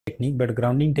technique, but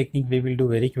grounding technique we will do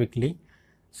very quickly.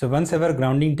 So once our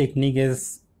grounding technique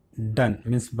is done,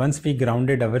 means once we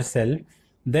grounded ourselves,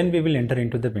 then we will enter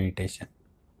into the meditation.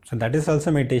 So that is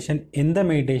also meditation. In the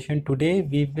meditation today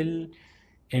we will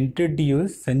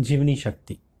introduce Sanjeevani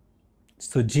Shakti.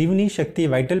 So Jeevani Shakti,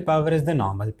 vital power, is the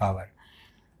normal power.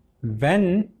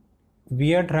 When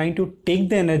we are trying to take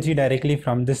the energy directly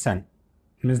from the sun,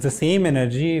 means the same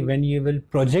energy, when you will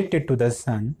project it to the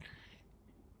sun,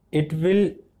 it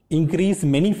will increase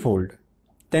many-fold,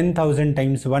 10,000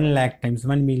 times, 1 lakh times,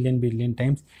 1 million billion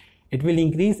times. It will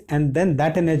increase, and then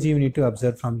that energy you need to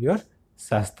observe from your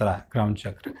Sahasrara, crown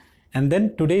chakra. And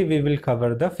then today we will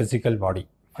cover the physical body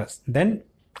first. Then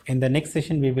in the next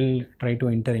session we will try to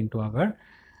enter into our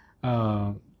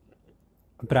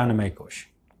Pranamaya Kosh.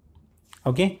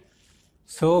 Okay,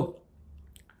 so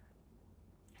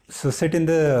sit in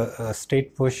the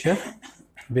straight posture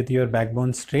with your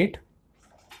backbone straight,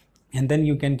 and then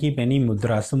you can keep any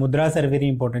mudra. So mudras are very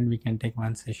important. We can take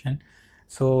one session.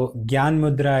 So Gyan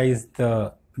Mudra is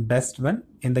the best one.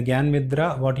 In the Gyan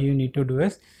Mudra, what you need to do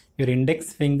is your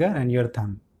index finger and your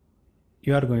thumb,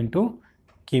 you are going to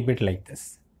keep it like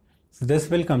this. So this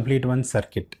will complete one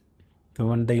circuit. So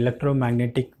when the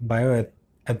electromagnetic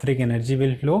bioetheric energy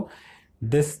will flow,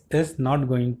 this is not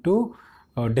going to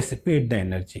dissipate the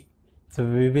energy. So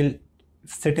we will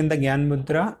sit in the Gyan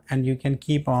Mudra, and you can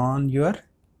keep on your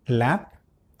lap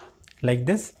like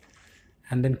this,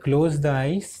 and then close the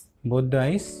eyes, both the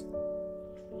eyes.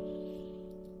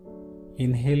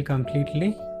 Inhale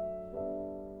completely.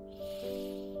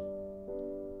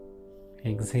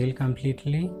 Exhale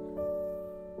completely.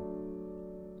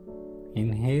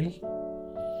 Inhale.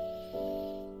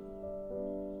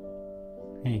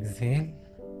 Exhale.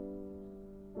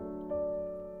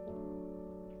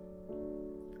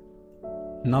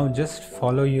 Now just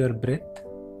follow your breath.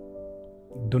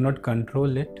 Do not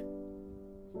control it.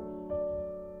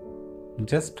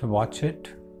 Just watch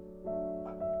it,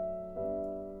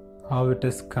 how it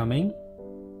is coming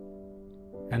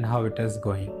and how it is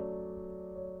going.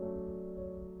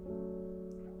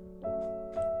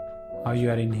 How you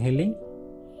are inhaling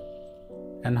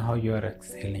and how you are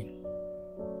exhaling.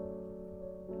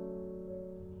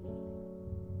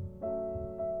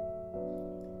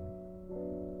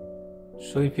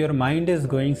 So if your mind is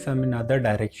going some in other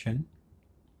direction,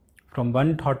 from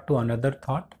one thought to another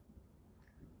thought,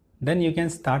 then you can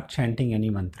start chanting any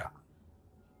mantra.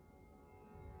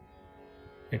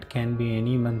 It can be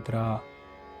any mantra.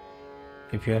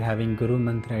 If you are having Guru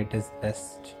mantra, it is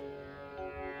best.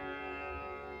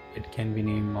 It can be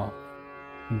name of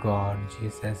God,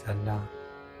 Jesus, Allah,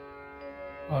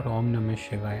 or Om Namah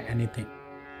Shivaya, anything.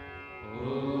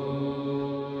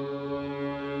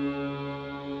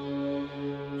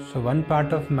 So one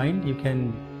part of mind you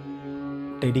can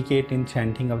dedicate in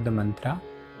chanting of the mantra,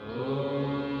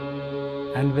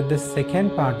 and with the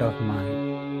second part of mind,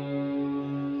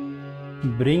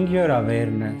 bring your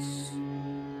awareness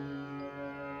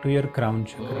to your crown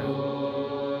chakra,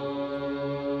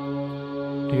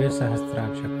 to your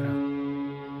Sahasrara chakra.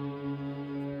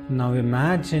 Now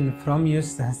imagine from your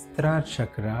Sahasrara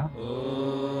chakra,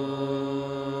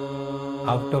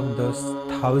 out of those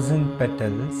 1,000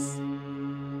 petals,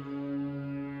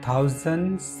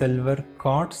 1,000 silver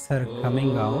cords are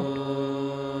coming out,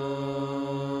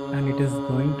 and it is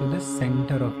going to the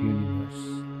center of universe.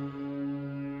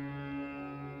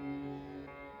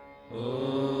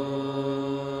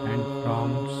 And from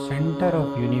center of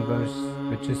universe,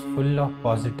 which is full of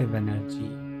positive energy,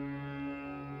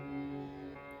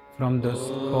 from those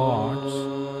cords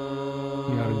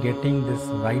you are getting this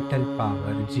vital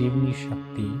power, Jeevani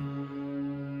Shakti,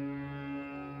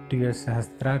 to your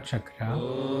Sahasrara chakra.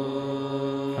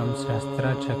 From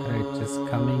Sahasrara chakra it is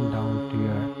coming down to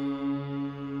your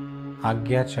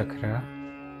Agya chakra.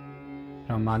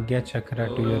 From Agya chakra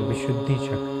to your Vishuddhi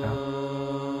chakra.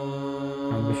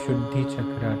 From Vishuddhi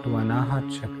chakra to Anahat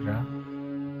chakra.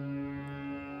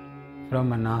 From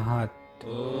Anahat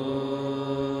to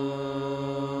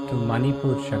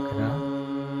Manipur chakra.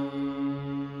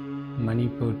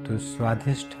 Manipur to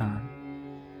Swadhisthana.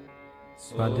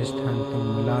 Swadhisthana to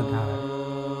Muladhara.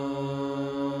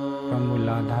 From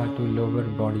Muladhara to lower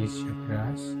body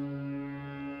chakras,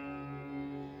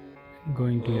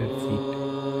 going to your feet.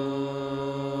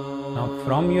 Now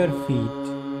from your feet,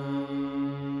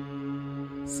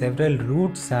 several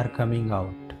roots are coming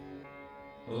out,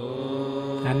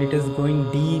 and it is going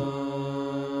deep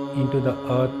into the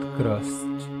earth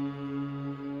crust.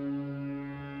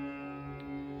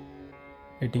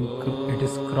 It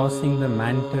is crossing the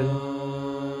mantle.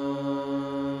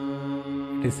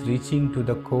 It is reaching to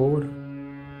the core.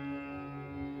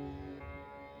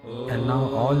 And now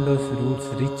all those roots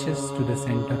reaches to the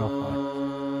center of earth.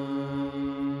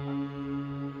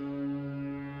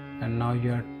 And now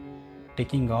you are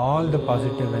taking all the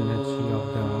positive energy of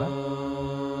the earth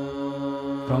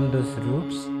from those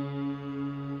roots,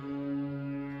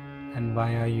 and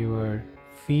via your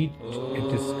feet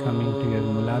it is coming to your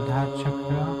Muladhara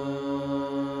chakra,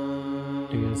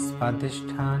 to your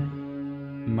Swadhisthana,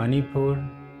 Manipur,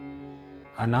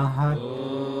 Anahat,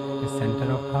 the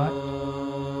center of heart,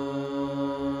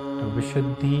 to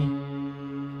Vishuddhi,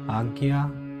 Agya,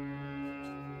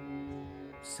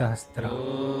 Sahasra.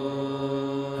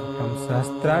 From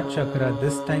Sahasrara chakra,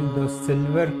 this time those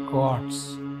silver cords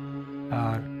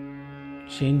are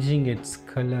changing its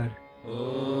color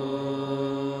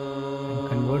and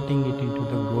converting it into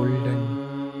the golden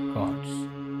cords.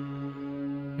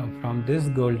 Now from these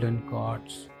golden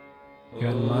cords, you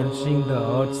are merging the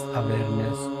earth's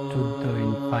awareness to the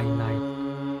infinite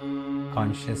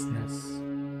consciousness.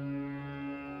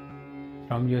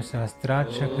 From your Sahasrara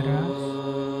chakras,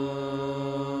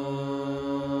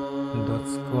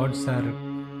 those cords are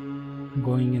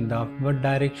going in the upward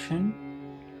direction,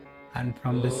 and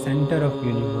from the center of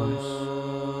universe,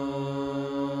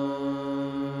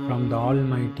 from the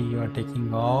Almighty, you are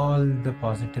taking all the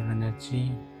positive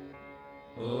energy.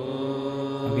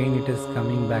 Again it is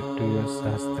coming back to your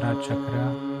Sahasrara chakra,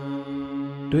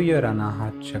 to your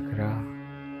Anahat chakra,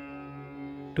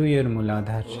 to your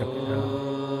Muladhara chakra,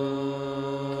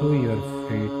 through your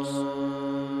feet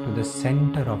to the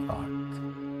center of earth.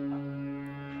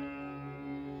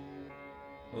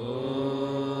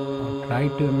 Now try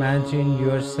to imagine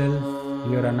yourself,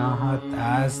 your Anahat,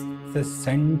 as the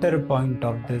center point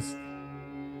of this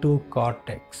two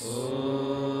cortex.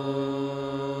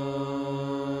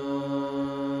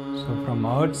 So from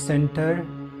earth center,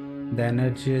 the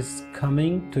energy is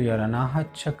coming to your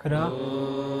Anahat chakra,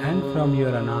 and from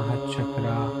your Anahat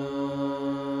chakra,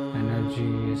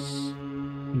 energy is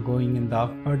going in the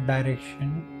upward direction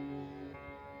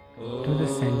to the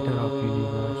center of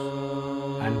universe,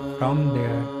 and from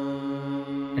there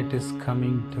it is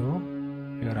coming to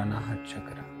your Anahat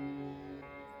chakra.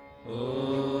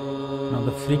 Now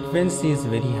the frequency is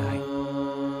very high.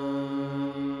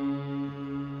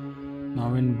 Now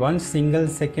in one single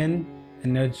second,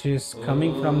 energy is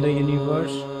coming from the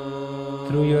universe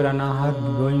through your Anahat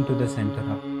going to the center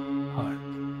of earth.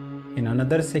 In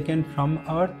another second, from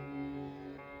earth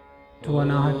to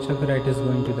Anahat chakra, it is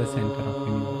going to the center of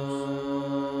universe.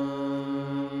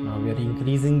 Now we are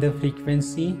increasing the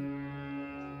frequency.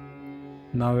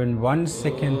 Now in 1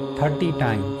 second, 30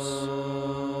 times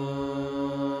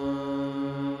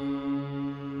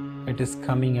it is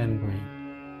coming and going.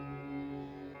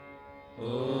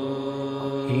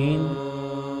 Again,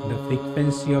 the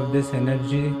frequency of this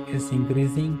energy is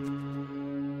increasing.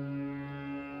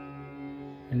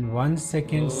 In 1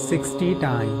 second, 60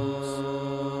 times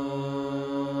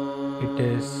it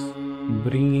is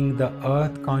bringing the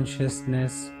earth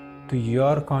consciousness to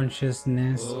your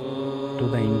consciousness, to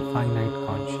the infinite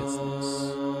consciousness.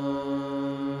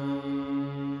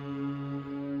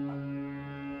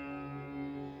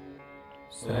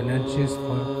 So energy is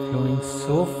flowing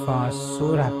so fast,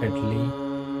 so rapidly,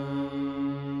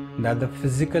 that the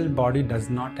physical body does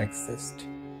not exist.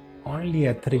 Only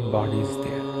etheric body is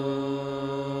there.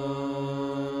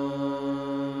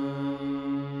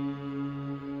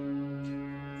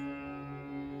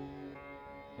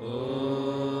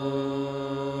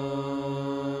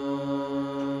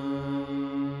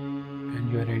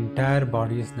 And your entire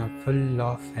body is now full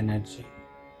of energy,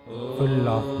 full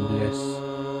of bliss,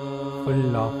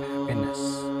 full of happiness.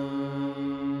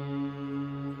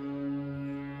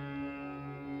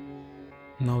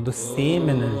 Now the same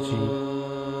energy,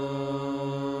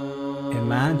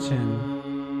 imagine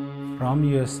from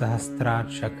your Sahasrara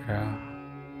chakra,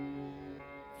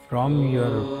 from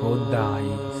your both the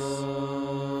eyes,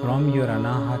 from your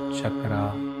Anahat chakra,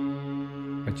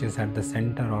 which is at the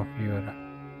center of your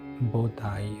both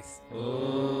eyes,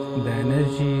 the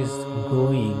energy is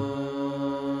going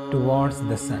towards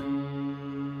the sun.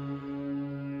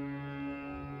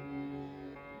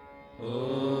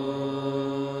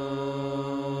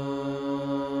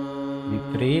 We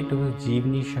pray to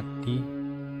Sanjeevani Shakti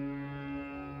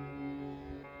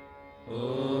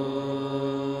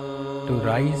to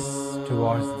rise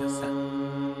towards the sun.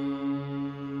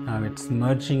 Now it's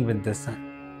merging with the sun.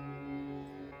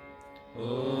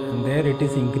 And there it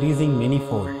is increasing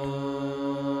manifold.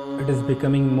 It is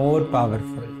becoming more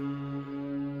powerful.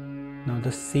 Now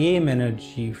the same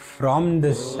energy from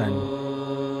the sun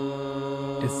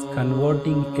is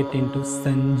converting it into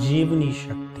Sanjeevani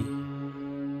Shakti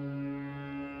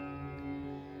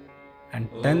and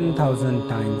 10,000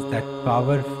 times that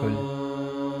powerful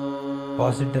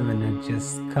positive energy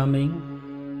is coming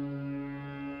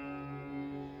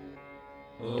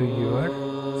to your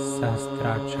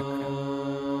Sahasrara chakra.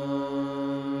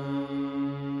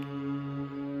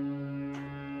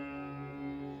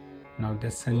 Now the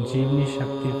Sanjeevani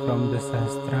Shakti from the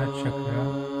Sahasrara chakra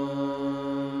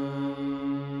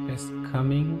is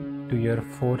coming to your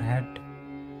forehead,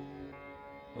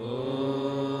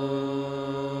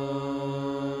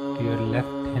 to your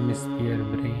left hemisphere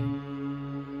brain,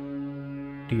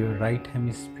 to your right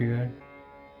hemisphere.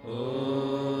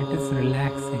 It is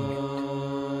relaxing it.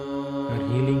 You are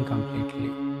healing completely.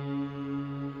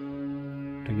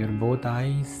 To your both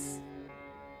eyes,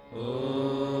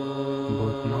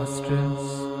 both nostrils,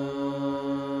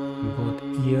 both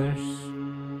ears,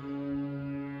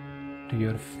 to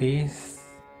your face.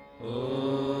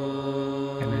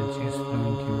 Energy is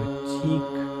flowing to your cheek,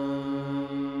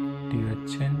 to your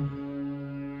chin,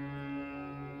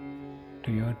 to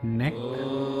your neck,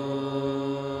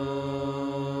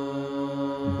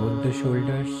 both the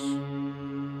shoulders,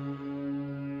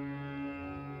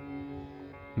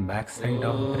 back side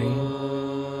of brain,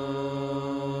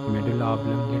 medulla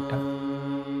oblongata,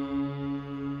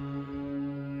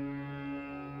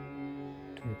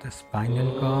 to the spinal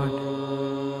cord,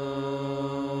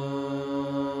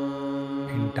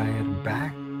 entire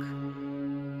back,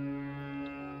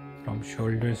 from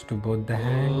shoulders to both the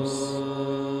hands,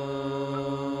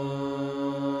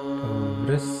 to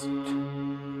wrist,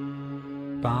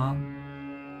 palm,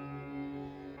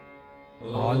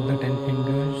 all the 10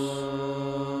 fingers,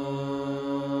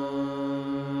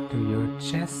 to your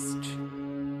chest,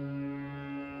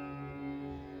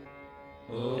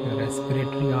 to your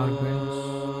respiratory organs,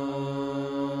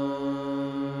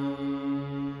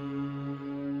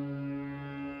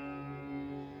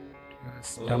 to your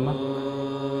stomach,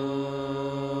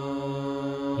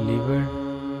 liver,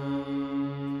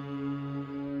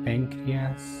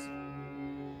 pancreas,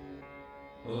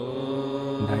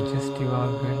 digestive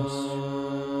organs,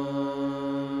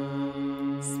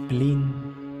 spleen,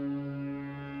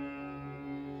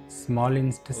 small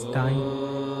intestine,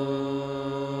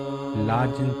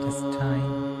 large intestine.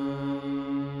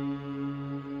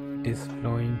 It is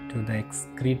flowing to the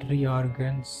excretory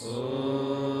organs,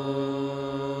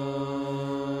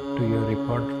 to your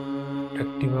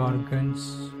reproductive organs,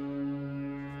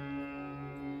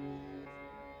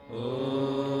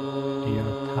 to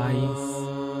your thighs,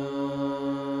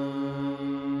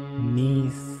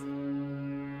 knees,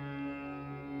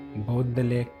 both the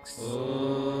legs,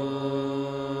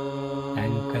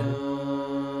 ankle,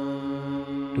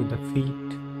 to the feet,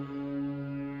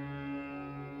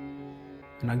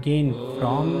 and again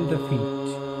from the feet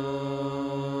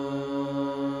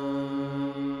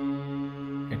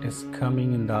it is coming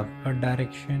in the upward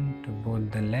direction to both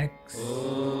the legs,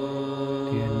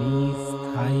 to your knees,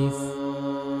 thighs,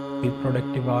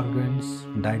 reproductive organs,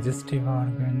 digestive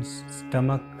organs,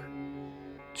 stomach,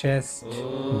 chest,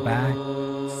 back,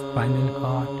 spinal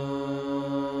cord,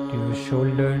 to your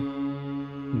shoulder,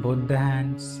 both the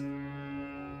hands,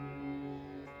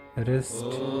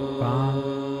 wrist, palm,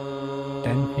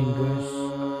 10 fingers,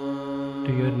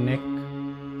 to your neck,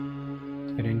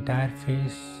 your entire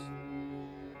face,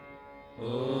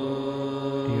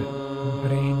 to your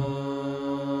brain,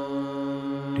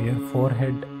 to your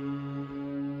forehead,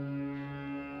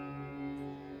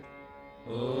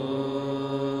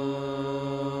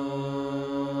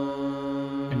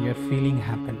 and you're feeling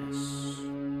happiness.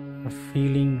 You're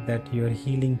feeling that you're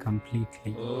healing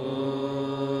completely.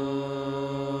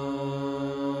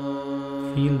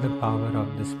 Feel the power of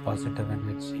this positive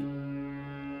energy,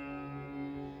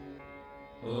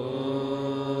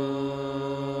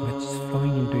 which is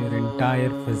flowing into your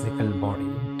entire physical body,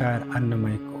 entire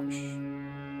Annamaya Kosh.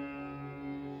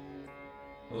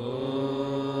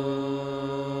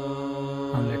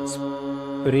 Now let's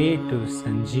pray to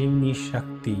Sanjeevani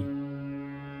Shakti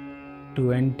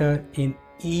to enter in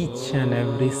each and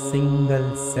every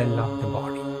single cell of the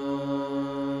body.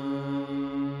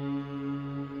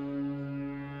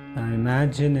 Now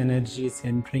imagine energy is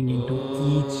entering into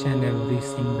each and every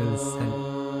single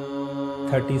cell,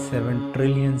 37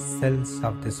 trillion cells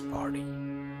of this body.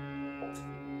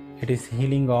 It is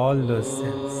healing all those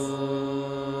cells.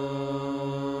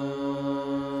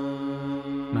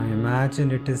 Now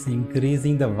imagine it is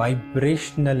increasing the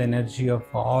vibrational energy of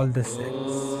all the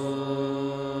cells.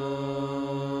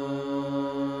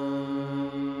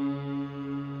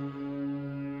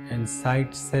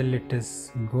 Inside cell it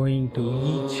is going to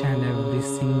each and every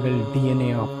single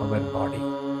DNA of our body.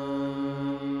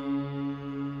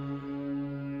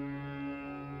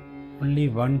 Only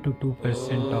 1 to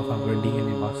 2% of our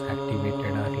DNA was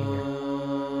activated earlier.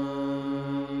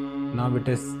 Now it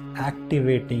is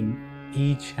activating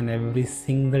each and every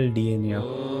single DNA of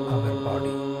our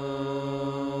body.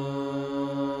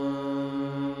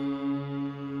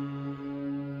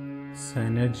 So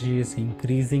energy is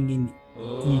increasing in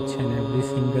each and every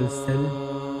single cell.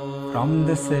 From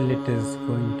the cell it is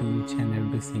going to each and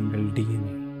every single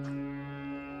DNA.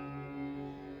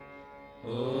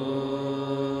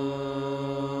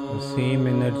 The same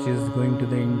energy is going to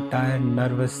the entire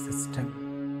nervous system.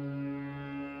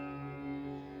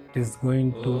 It is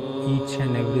going to each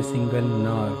and every single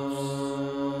nerves.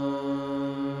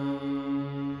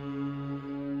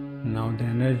 Now the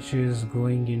energy is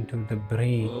going into the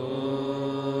brain.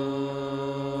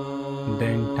 The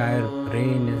entire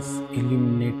brain is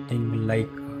illuminating like a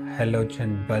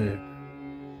halogen bulb.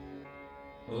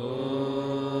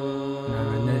 Now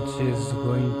energy is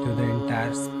going to the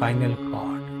entire spinal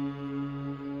cord.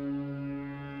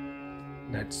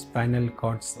 That spinal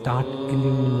cord start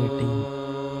illuminating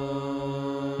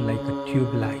like a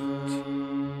tube light.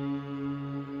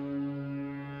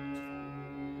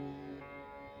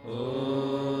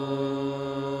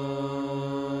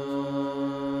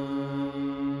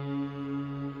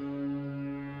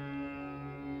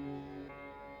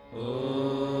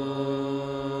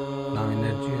 Now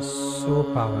energy is so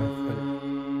powerful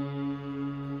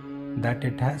that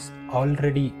it has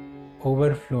already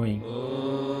overflowing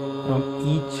from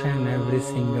each and every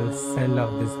single cell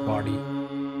of this body.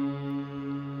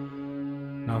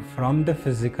 Now from the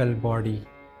physical body,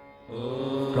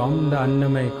 from the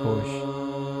Annamaya Kosh,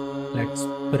 let's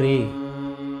pray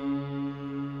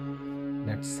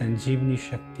that Sanjeevani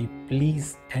Shakti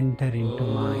please enter into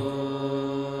my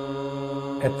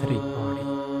etheric body.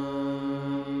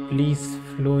 Please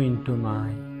flow into my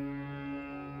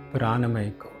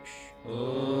Pranamaya Kosh.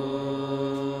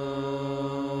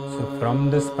 So from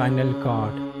the spinal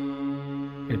cord,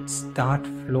 it starts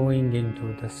flowing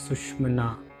into the Sushmana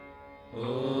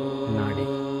Nadi.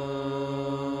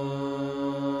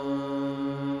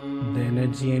 The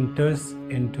energy enters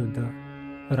into the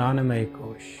Pranamaya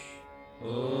Kosh.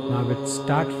 Now it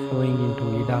starts flowing into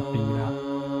Ida Pingala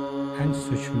and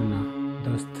Sushmana,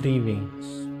 those three veins.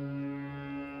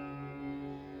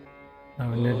 Now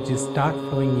energy starts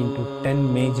flowing into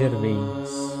 10 major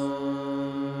veins.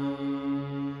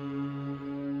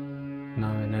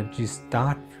 Now energy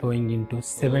starts flowing into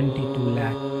 72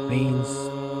 lakh veins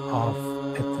of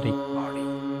etheric body.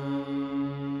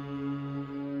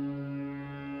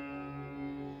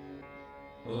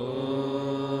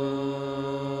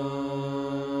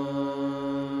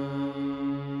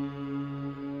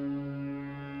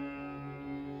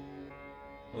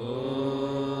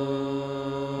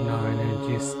 Now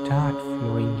energy starts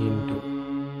flowing into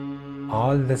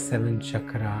all the 7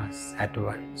 chakras at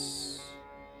once.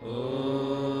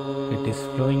 It is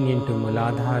flowing into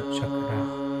Muladhara chakra,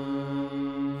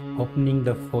 opening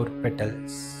the 4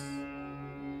 petals.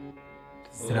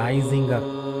 It is rising up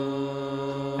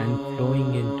and flowing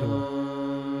into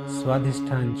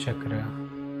Swadhisthana chakra,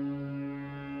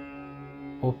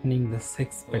 opening the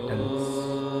 6 petals.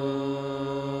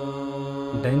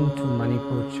 Then to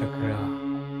Manipur chakra,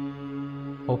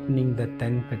 opening the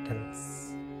 10 petals.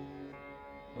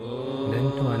 Then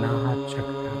to Anahat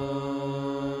chakra,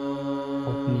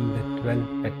 opening the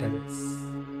 12 petals.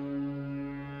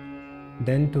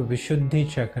 Then to Vishuddhi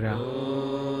chakra,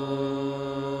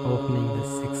 opening the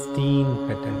 16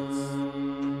 petals.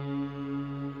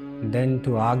 Then to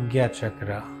Agya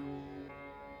chakra,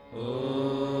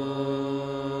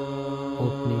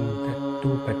 opening the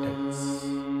 2 petals.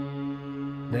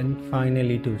 Then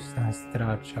finally to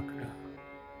Sahasrara chakra,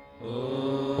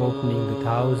 opening the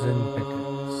 1000 petals.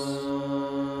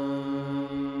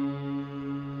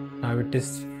 Now it is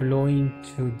flowing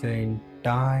to the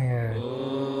entire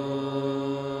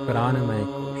Pranamaya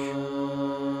Kosh.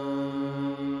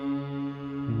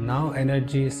 Now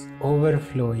energy is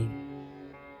overflowing.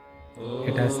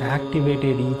 It has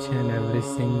activated each and every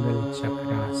single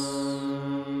chakras.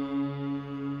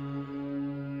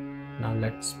 Now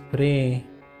let's pray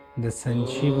the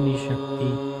Sanjeevani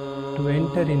Shakti to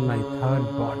enter in my 3rd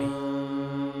body,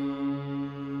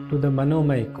 to the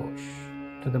Manomaya Kosh,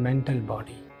 to the mental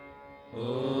body.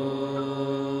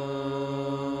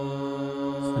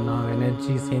 So now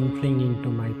energy is entering into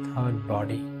my 3rd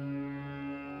body.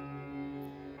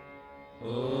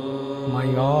 My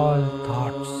all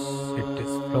thoughts, it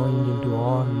is flowing into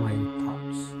all my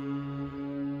thoughts.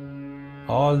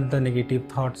 All the negative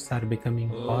thoughts are becoming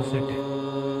positive.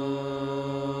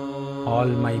 All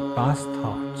my past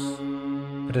thoughts,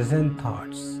 present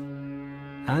thoughts,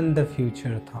 and the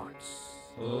future thoughts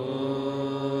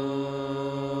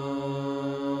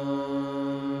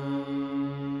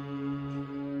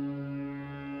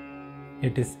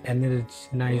It is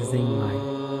energizing my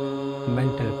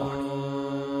mental body.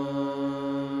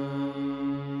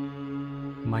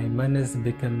 My mind is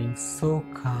becoming so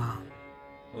calm,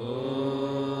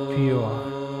 pure.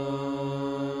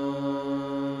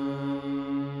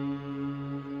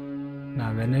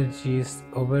 Now energy is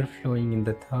overflowing in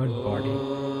the third body.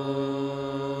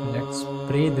 Let's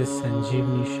pray this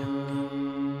Sanjeevani Shakti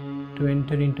to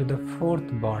enter into the fourth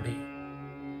body,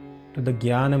 to the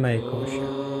Jnanamaya Kosha,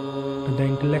 to the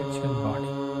intellectual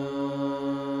body.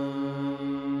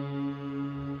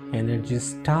 Energy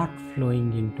start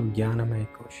flowing into Jnanamaya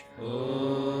Kosha.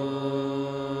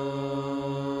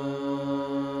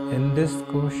 In this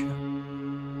kosha,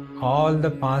 all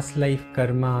the past life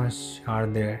karmas are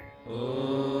there.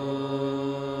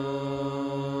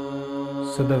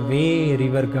 So the way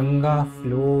river Ganga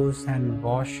flows and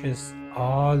washes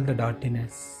all the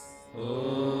dirtiness,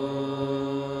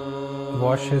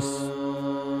 washes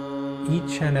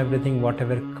each and everything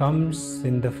whatever comes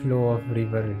in the flow of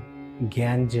river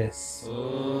Ganges.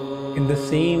 In the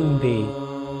same way,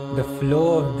 the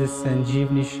flow of this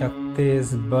Sanjeevani Shakti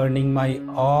is burning my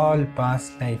all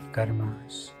past life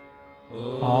karmas,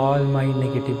 all my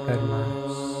negative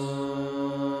karmas,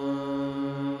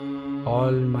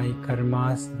 all my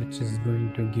karmas which is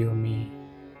going to give me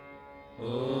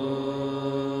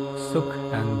sukh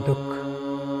and dukh,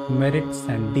 merits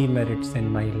and demerits in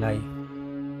my life,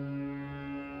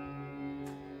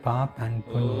 Pap and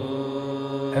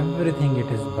Punya, everything it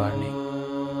is burning.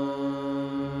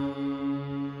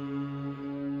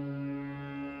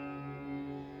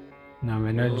 Now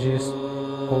energy is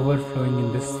overflowing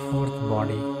in this fourth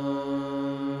body.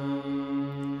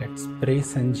 Let's pray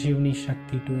Sanjeevani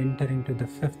Shakti to enter into the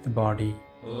fifth body,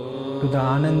 to the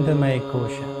Anandamaya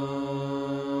Kosha,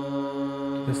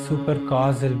 to the super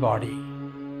causal body.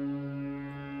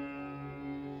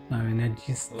 Now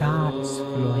energy starts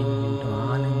flowing into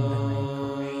Anandamaya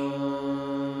Kosha,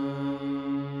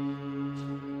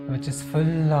 which is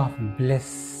full of bliss,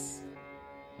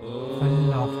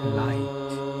 full of light,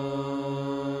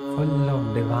 full of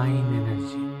divine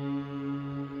energy.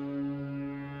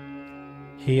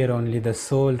 Here only the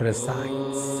soul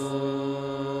resides.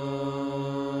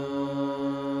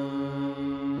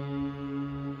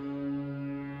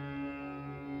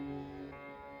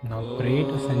 Now pray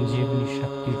to Sanjeevani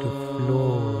Shakti to flow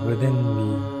within me,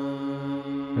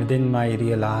 within my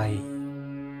real I,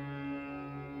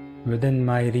 within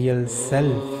my real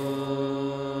self,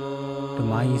 to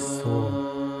my soul.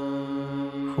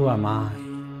 Who am I?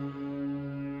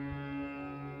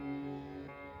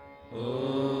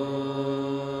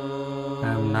 I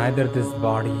am neither this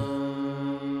body,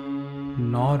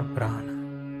 nor prana,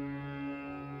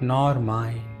 nor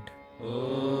mind,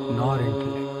 nor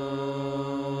intellect.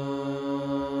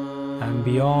 I am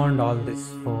beyond all this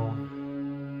form.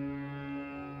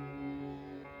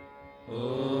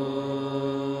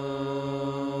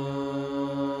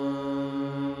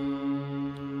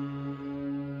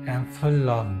 I am full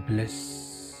of bliss,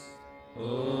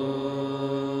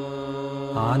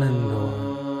 Anando.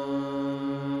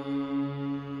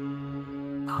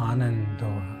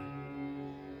 Anando.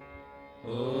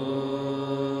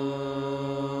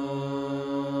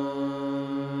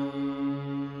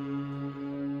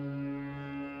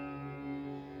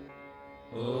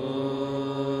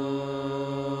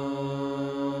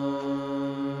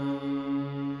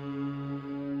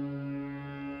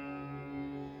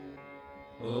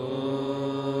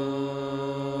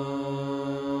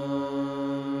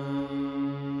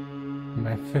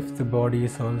 My fifth body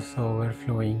is also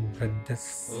overflowing with this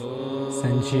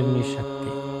Sanjeevani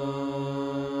Shakti.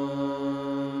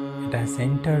 It has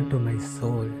entered to my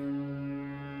soul.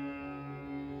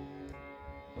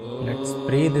 Let's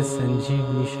pray this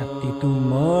Sanjeevani Shakti to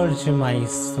merge my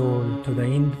soul to the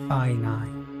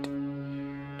infinite,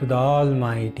 to the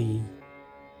Almighty,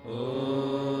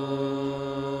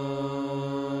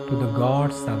 to the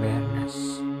God's awareness,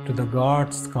 to the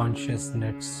God's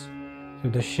consciousness, to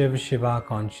the Shiva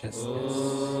consciousness,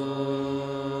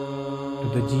 to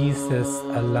the Jesus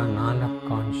Allah Nanak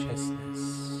consciousness,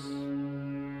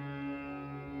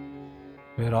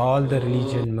 where all the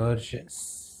religion merges.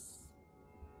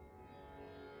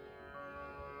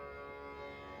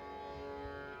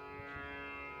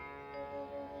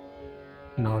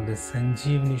 Now the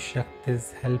Sanjeevani Shakti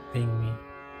is helping me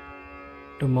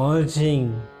to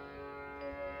merging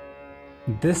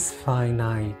this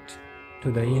finite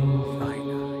to the infinite.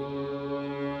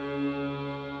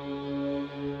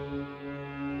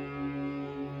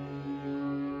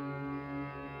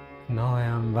 Now I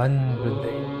am one with the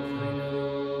infinite.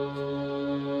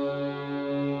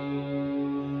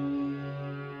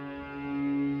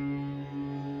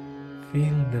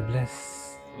 Feel the bliss,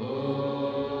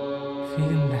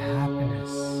 feel the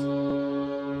happiness,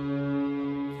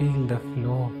 feel the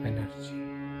flow of energy.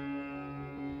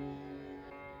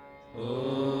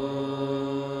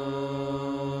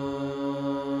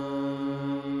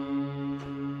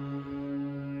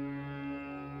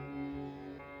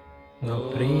 Now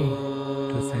pray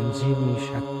to Sanjeevani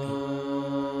Shakti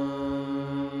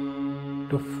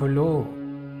to flow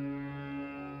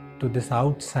to this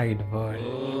outside world,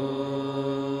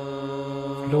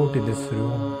 flow to this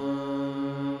room,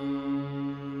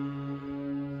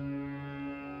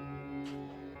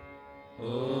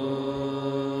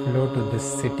 flow to this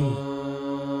city,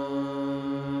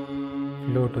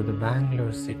 flow to the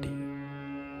Bangalore city,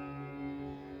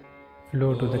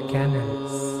 flow to the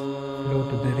canals, flow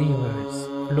to the rivers,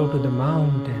 flow to the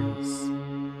mountains,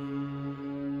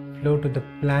 flow to the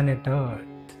planet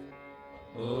Earth,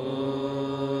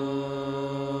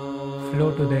 flow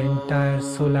to the entire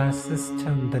solar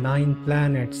system, the 9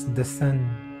 planets, the sun,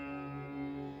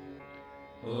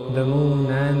 the moon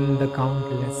and the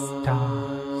countless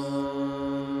stars.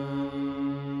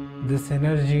 This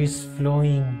energy is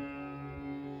flowing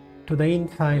to the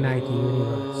infinite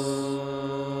universe,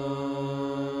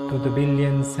 to the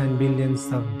billions and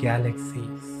billions of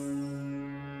galaxies.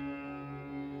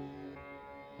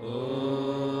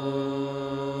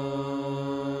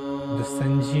 The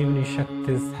Sanjeevani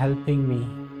Shakti is helping me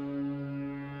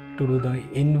to do the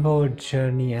inward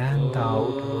journey and the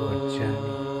outward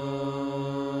journey.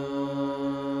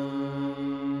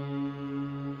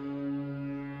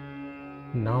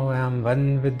 Now I am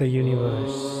one with the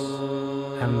universe,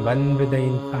 I am one with the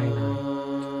infinite.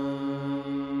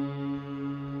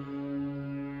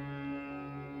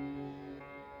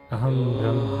 Aham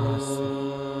Brahmasmi.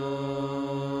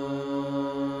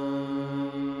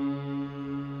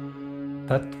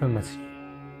 Tattvamasi.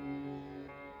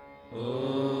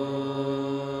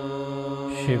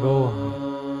 Shivoham.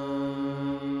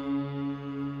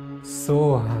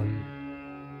 Soham.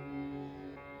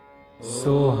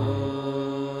 Soham.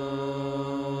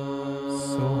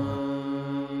 Soham.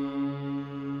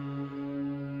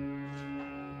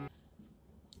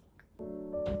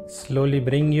 Slowly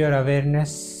bring your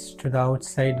awareness to the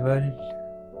outside world.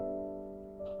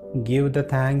 Give the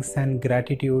thanks and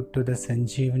gratitude to the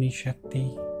Sanjeevani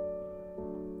Shakti,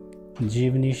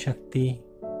 Jeevani Shakti,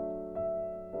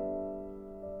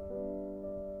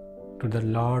 to the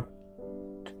Lord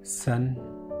Sun,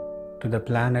 to the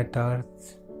planet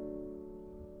Earth,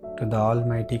 to the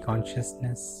Almighty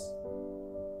Consciousness.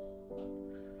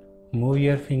 Move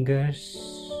your fingers,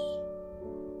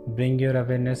 bring your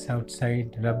awareness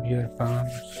outside, rub your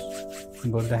palms,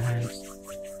 both the hands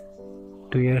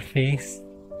to your face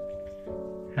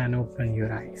and open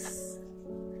your eyes.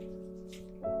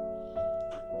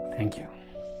 Thank you.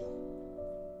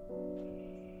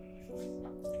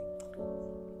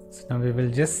 So now we will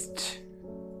just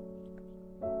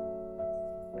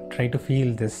try to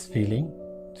feel this feeling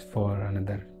for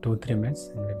another 2-3 minutes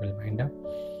and we will wind up.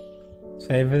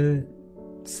 So I will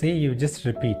say, you just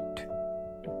repeat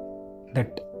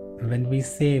that when we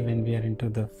are into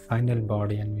the final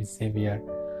body and we say we are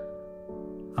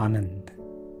Anand,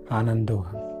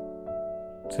 Anandoham.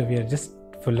 So we are just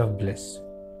full of bliss.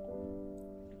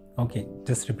 Okay,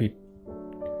 just repeat.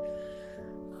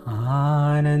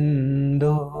 Anandoham,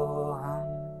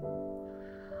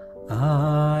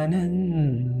 Anandoham.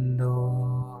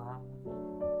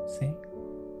 See?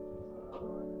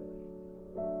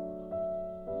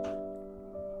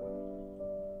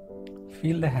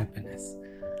 Feel the happiness.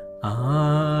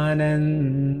 Anandoham,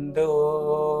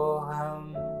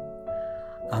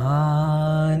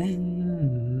 Anandoham.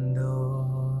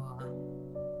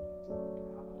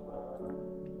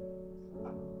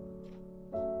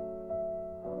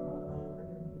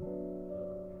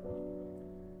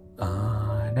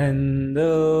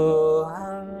 Anandoham,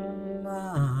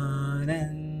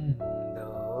 Anandoham.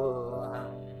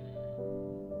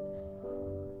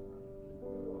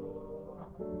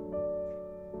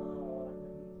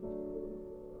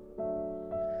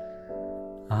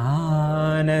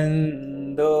 Anandoham,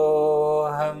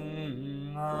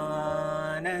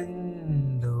 Anandoham.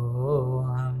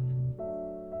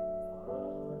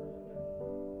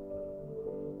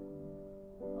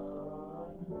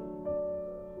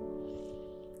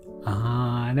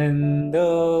 Anandoham,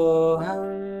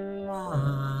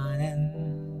 Anandoham.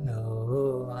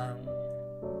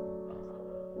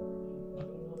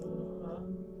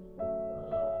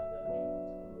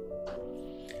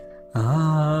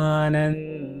 Anandoham,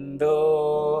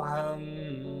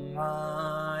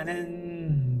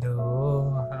 Anandoham,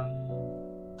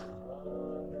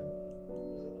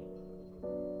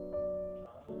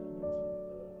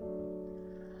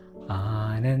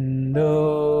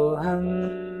 Anandoham.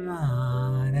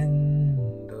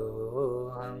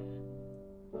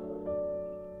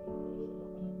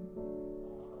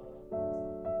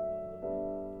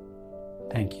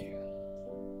 Thank you.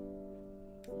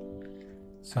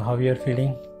 So how you are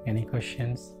feeling? Any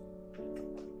questions?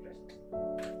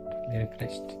 Very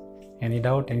refreshed. Any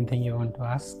doubt? Anything you want to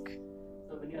ask?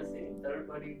 So when you are saying third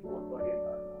body, fourth body,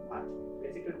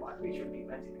 basically what we should be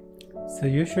imagining? So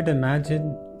you should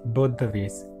imagine both the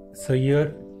ways. So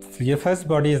your first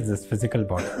body is this physical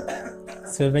body.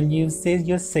 So when you say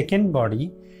your second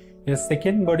body is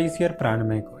your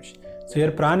pranamaya kosha. So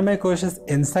your pranamaya kosha is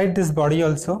inside this body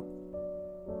also,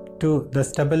 to the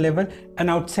stubble level, and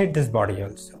outside this body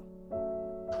also.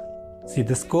 See,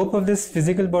 the scope of this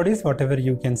physical body is whatever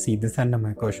you can see, this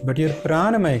annamaya kosha. But your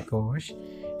pranamaya kosha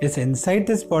is inside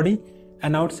this body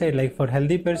and outside. Like for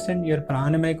healthy person, your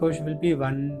pranamaya kosha will be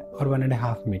 1 or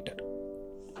 1.5 meter.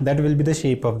 That will be the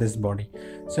shape of this body.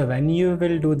 So when you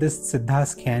will do this siddha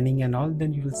scanning and all,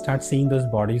 then you will start seeing those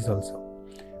bodies also.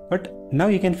 But now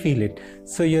you can feel it.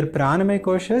 So your pranamaya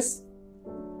kosha is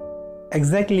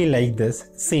exactly like this,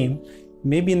 same,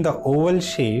 maybe in the oval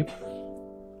shape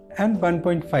and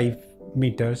 1.5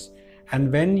 meters.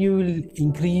 And when you will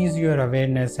increase your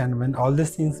awareness and when all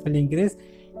these things will increase,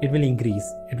 it will increase.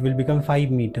 It will become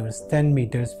 5 meters, 10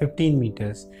 meters, 15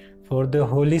 meters. For the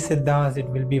holy siddhas, it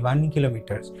will be 1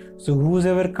 kilometer. So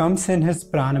whoever comes in his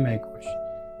pranamaya kosha,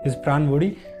 his pran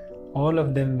body, all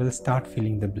of them will start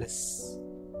feeling the bliss.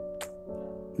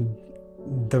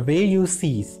 The way you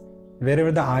see,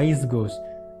 wherever the eyes goes,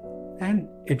 and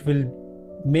it will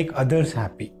make others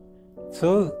happy.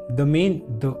 So the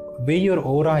way your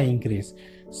aura increase.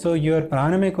 So your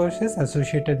pranamaya kosha is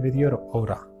associated with your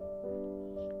aura.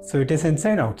 So it is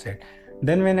inside, outside.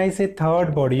 Then when I say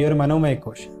third body, your manomaya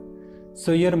kosha.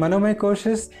 So your manomaya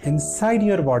kosha is inside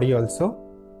your body also.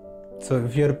 So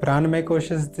if your pranamaya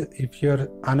kosha is this, if your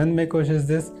anandamaya kosha is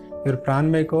this, your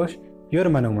pranamaya kosha, your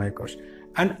manomaya kosha.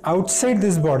 And outside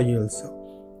this body also,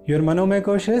 your manomaya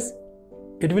kosha is,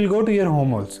 it will go to your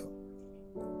home also.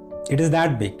 It is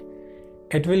that big.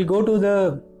 It will go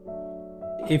to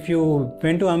if you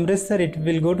went to Amritsar, it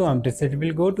will go to Amritsar, it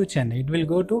will go to Chennai, it will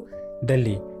go to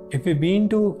Delhi. If you've been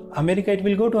to America, it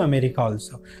will go to America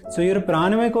also. So your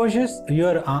pranamaya kosha is,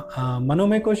 your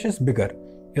manomaya kosha is bigger.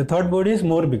 Your third body is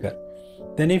more bigger.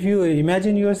 Then if you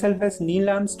imagine yourself as Neil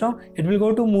Armstrong, it will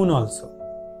go to moon also.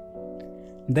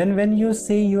 Then when you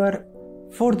say your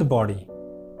fourth body,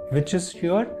 which is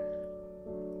your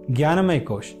Jnanamaya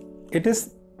kosha, it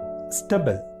is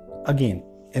stubble. Again,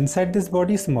 inside this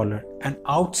body is smaller, and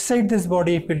outside this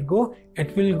body if it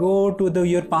will go to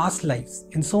your past lives.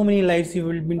 In so many lives you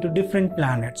will be to different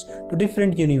planets, to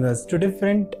different universe, to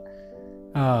different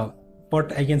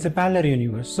what I can say parallel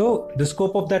universe. So the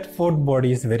scope of that fourth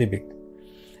body is very big.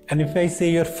 And if I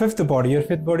say your fifth body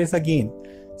is again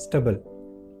stubble,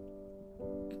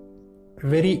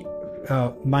 very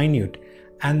minute.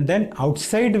 And then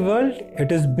outside world,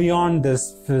 it is beyond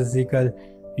this physical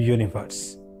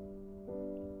universe.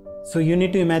 So you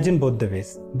need to imagine both the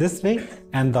ways, this way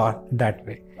and that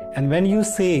way. And when you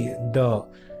say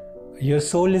your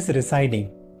soul is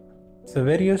residing, so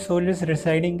where your soul is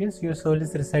residing is, your soul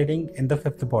is residing in the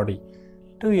fifth body,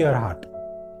 to your heart,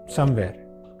 somewhere.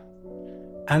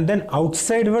 And then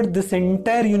outside world, this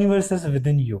entire universe is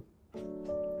within you.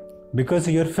 Because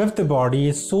your fifth body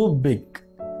is so big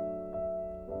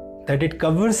that it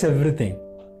covers everything,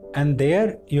 and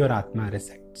there your Atma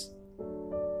resides.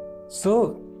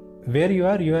 So where you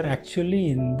are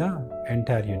actually in the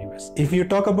entire universe. If you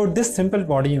talk about this simple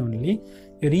body only,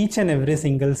 your each and every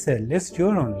single cell is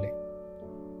your only.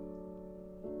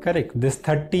 Correct. This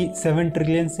 37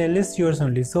 trillion cell is yours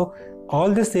only. So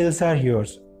all the cells are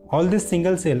yours. All this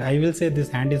single cell, I will say this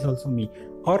hand is also me,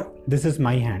 or this is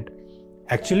my hand.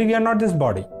 Actually, we are not this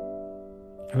body.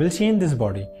 I will change this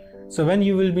body. So when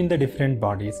you will be in the different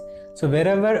bodies, so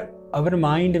wherever our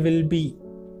mind will be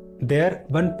there,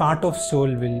 one part of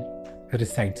soul will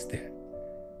resides there.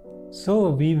 So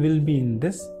we will be in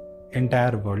this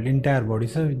entire world, entire body.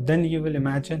 So then you will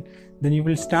imagine, then you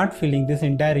will start feeling this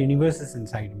entire universe is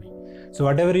inside me. So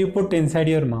whatever you put inside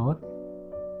your mouth,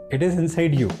 it is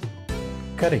inside you.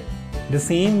 Correct. The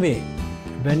same way,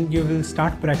 when you will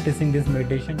start practicing this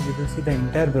meditation, you will see the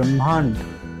entire Brahmand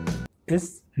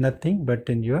is nothing but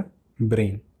in your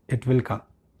brain. It will come.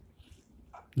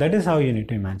 That is how you need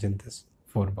to imagine this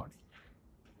four body.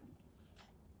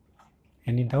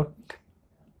 Any doubt?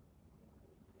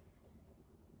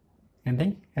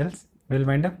 Anything else? We'll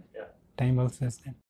wind up. Yeah. Time also is done.